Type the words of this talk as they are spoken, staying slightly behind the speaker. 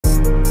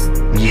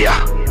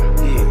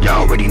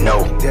Y'all already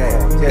know.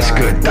 It's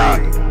good, Doc.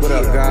 What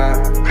up,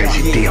 God?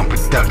 Crazy D on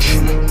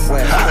production.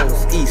 West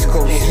Coast, East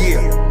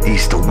Coast,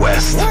 East to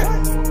West.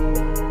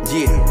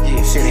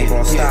 Shit ain't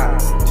gonna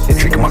stop.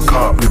 Drinking my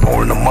cup, we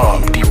rolling them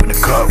up. Deep in the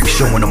cup, we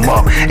showing them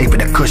up. Aim for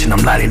that cushion,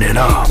 I'm lighting it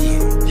up.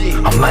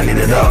 I'm lighting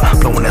it up,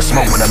 blowing that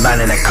smoke with a line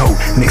in that coat.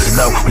 Mix it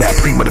up with that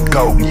plea with a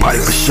gold. We party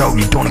for show,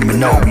 you don't even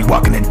know. We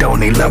walking the door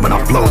and they loving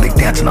our flow. They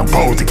dancing on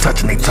poles, they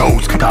touching their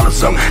toes.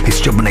 Dollars up, they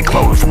stripping their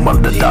clothes. From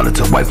mother to dollar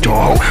to wife to a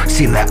hoe.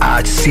 Seeing their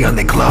eyes, just see how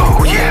they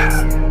glow.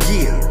 Yeah.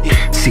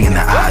 Seeing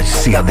their eyes,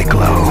 just see how they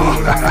glow.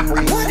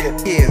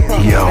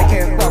 Yo,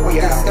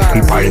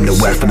 we party in the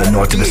west from the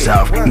north to the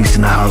south. East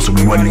in the house, so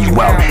we running you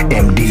out.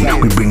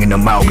 MD, we bringing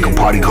them out. We gon'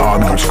 party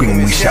hard, we gon' scream,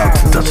 we shout.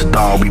 To touch the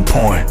dog, we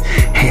pouring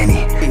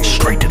Henny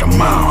straight to the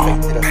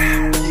mouth.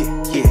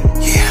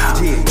 Yeah,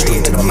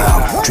 straight to the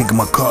mouth. Drinking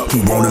my cup,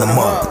 we rolling them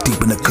up.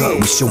 Deep in the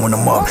cup, we showing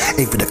them up.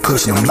 Aim for the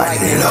cushion, I'm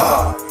lighting it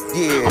up.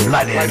 I'm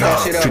lighting it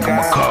up, drinking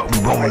my cup, we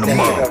rolling them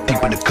up.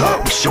 Deep in the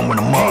cup, we showing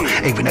them up.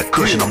 Aim for that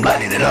cushion, I'm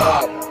lighting it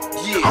up.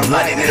 I'm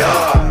lighting it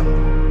up.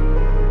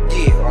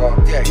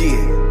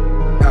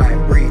 I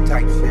ain't breathe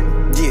type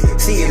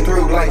shit. Seeing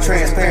through like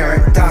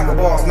transparent. Dr.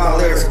 Boss, my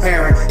lyrics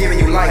apparent. Giving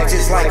you light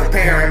just like a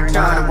parent.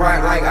 Shining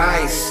bright like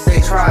ice. They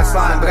tried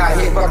sliding, but got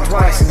hit fucking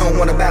twice. Don't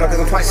want to battle cause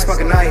I'm twice as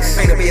fucking nice.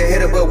 Ain't to be a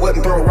hitter, but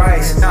wouldn't throw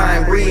rice. I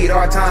ain't breed,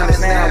 our time is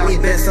now.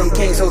 We've been some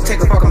kings, so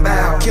take a fucking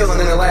bow. Killing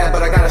in the lab,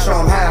 but I gotta show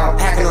them how.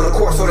 Hacking on the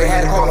course, so they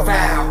had to call a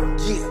foul.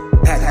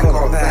 Had to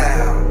call a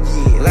foul.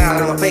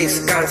 Loud in my face,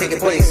 gotta take it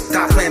place.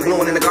 Stop playing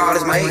blowing in the guard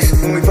is my ace.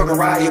 When we fucking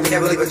ride, we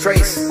never leave a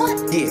trace.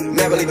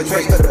 Never leave a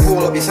trace, cause the pull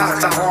up your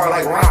socks not hard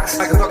like rocks.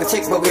 Like a fucking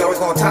chicks, but we always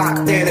gonna talk.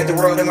 Staring at the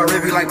world in my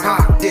review like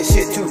pop. This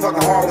shit too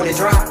fucking hard when it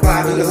drop.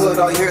 Fly through the hood,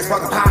 all you hear is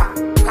fucking pop.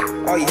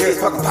 All you hear is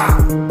fucking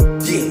pop.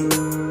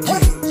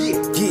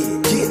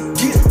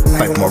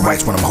 Fight for my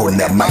rights when I'm holding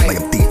that mic like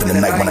a thief in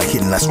the night when I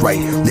hit and I strike.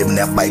 Living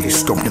that life,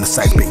 scoped in the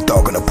sight, big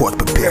dog on the porch,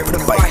 prepared for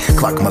the fight.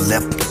 Clock on my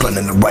left, blunt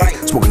in the right,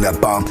 smoking that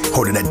bomb,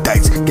 holding that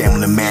dice.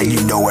 Gambling man, you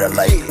know what I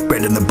like.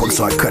 Bread in the book,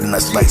 so I cut and I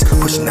slice.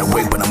 Pushing that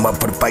weight, but I'm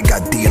up for the fight.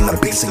 Got D in the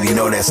beat, so you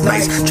know that's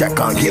nice. Track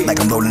on hit like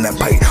I'm loading that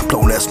pipe,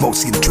 blowing that smoke,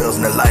 see the trails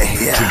in the light.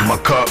 Yeah. Drinking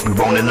my cup, we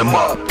rolling them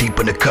up. Deep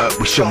in the cup,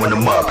 we showing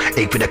them up.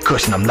 Aim for that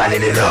cushion, I'm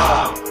lighting it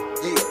up.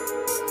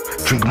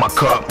 Drinking my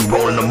cup, we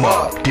rolling them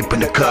up. Dip in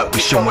the cup, we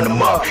showing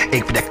them up.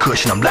 Aim for that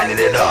cushion, I'm lighting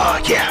it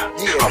up. Yeah,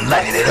 I'm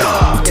lighting it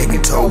up.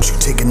 Taking toes, you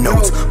taking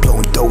notes.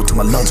 Blowing dough till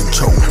my lungs are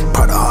choke.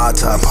 Part of hard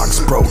time, pockets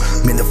broke.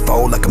 Minute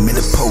fold like a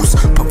minute post.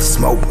 Puff the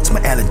smoke, it's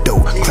my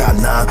antidote. Cloud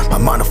 9, my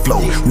mind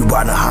afloat. We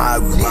riding high,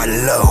 we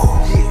riding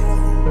low.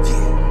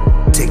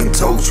 Taking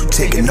toes, you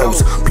taking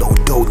notes. Blow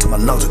dough till my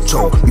lungs are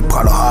choke. We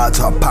part of hard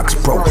till our pockets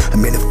broke. A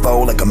minute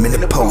fold like a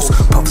minute post.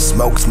 Puff the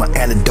smoke, it's my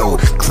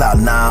antidote.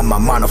 Cloud 9, my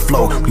mind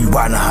afloat. We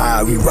riding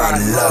high, we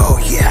riding low.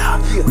 Yeah,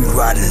 we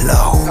riding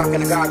low.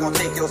 Talking to God gon'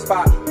 take your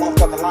spot. One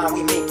fucking line,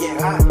 we make it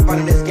hot.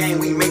 Running this game,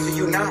 we make sure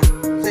you not.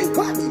 Say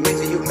what? We make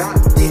sure you not.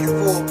 Getting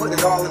full, putting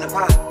it all in the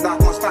pot. Not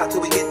gonna stop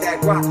till we get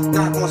that guap.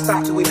 Not gonna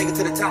stop till we make it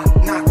to the top.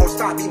 Not gonna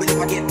stop even if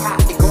I get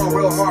popped. It going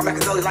real hard,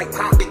 Machiavelli like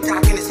pop. Big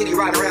top in the city,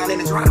 riding around in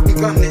the drop. We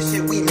running this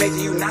shit, we make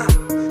sure you not.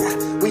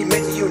 We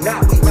make sure you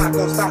not. We not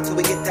gonna stop till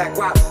we get that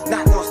guap.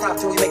 Not gonna stop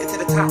till we make it to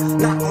the top.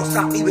 Not gonna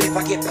stop even if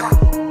I get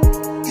popped.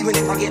 Even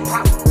if I get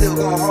popped, still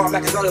going hard,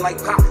 Machiavelli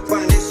like pop.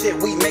 Running this shit,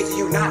 we make sure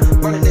you not.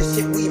 Running this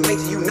shit, we make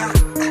sure you not.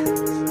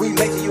 We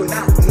make sure you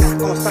not. Not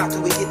gonna stop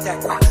till we get that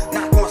guap.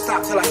 Not gonna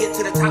stop till I get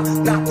to the top.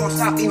 Not gonna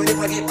stop even if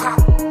I get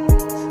popped.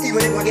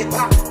 Even if I get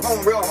popped,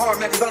 going real hard,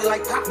 Machiavelli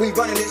like pop. We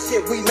running this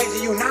shit, we make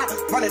sure you not.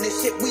 Running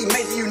this shit, we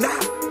make sure you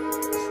not.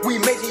 We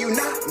make sure you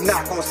not.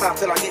 Not gonna stop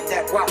till I get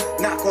that guap.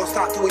 Not gonna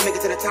stop till we make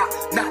it to the top.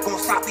 Not gonna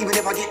stop even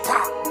if I get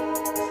popped.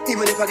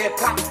 Even if I get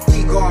popped,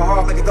 keep going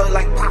hard, make it go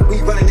like pop.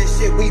 We running this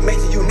shit, we make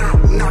sure you not.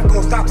 Not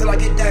gonna stop till I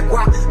get that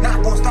guap.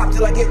 Not gonna stop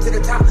till I get to the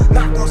top.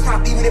 Not gonna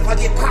stop even if I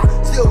get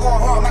popped. Still going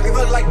hard,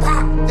 Machiavelli like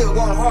pop. Still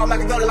going hard,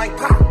 Machiavelli like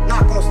pop.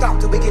 Not gonna stop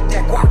till we get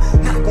that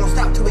guap. Not gonna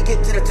stop till we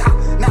get to the top.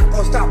 Not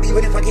gonna stop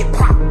even if I get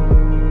popped.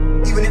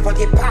 Even if I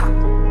get popped.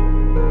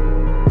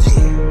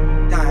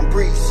 Yeah, dying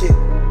breathe shit.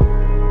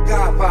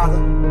 Godfather.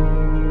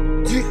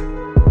 Yeah.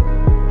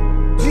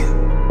 Yeah.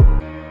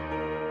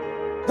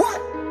 What?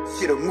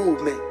 Shit a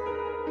movement.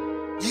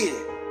 Yeah.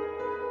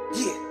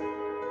 Yeah.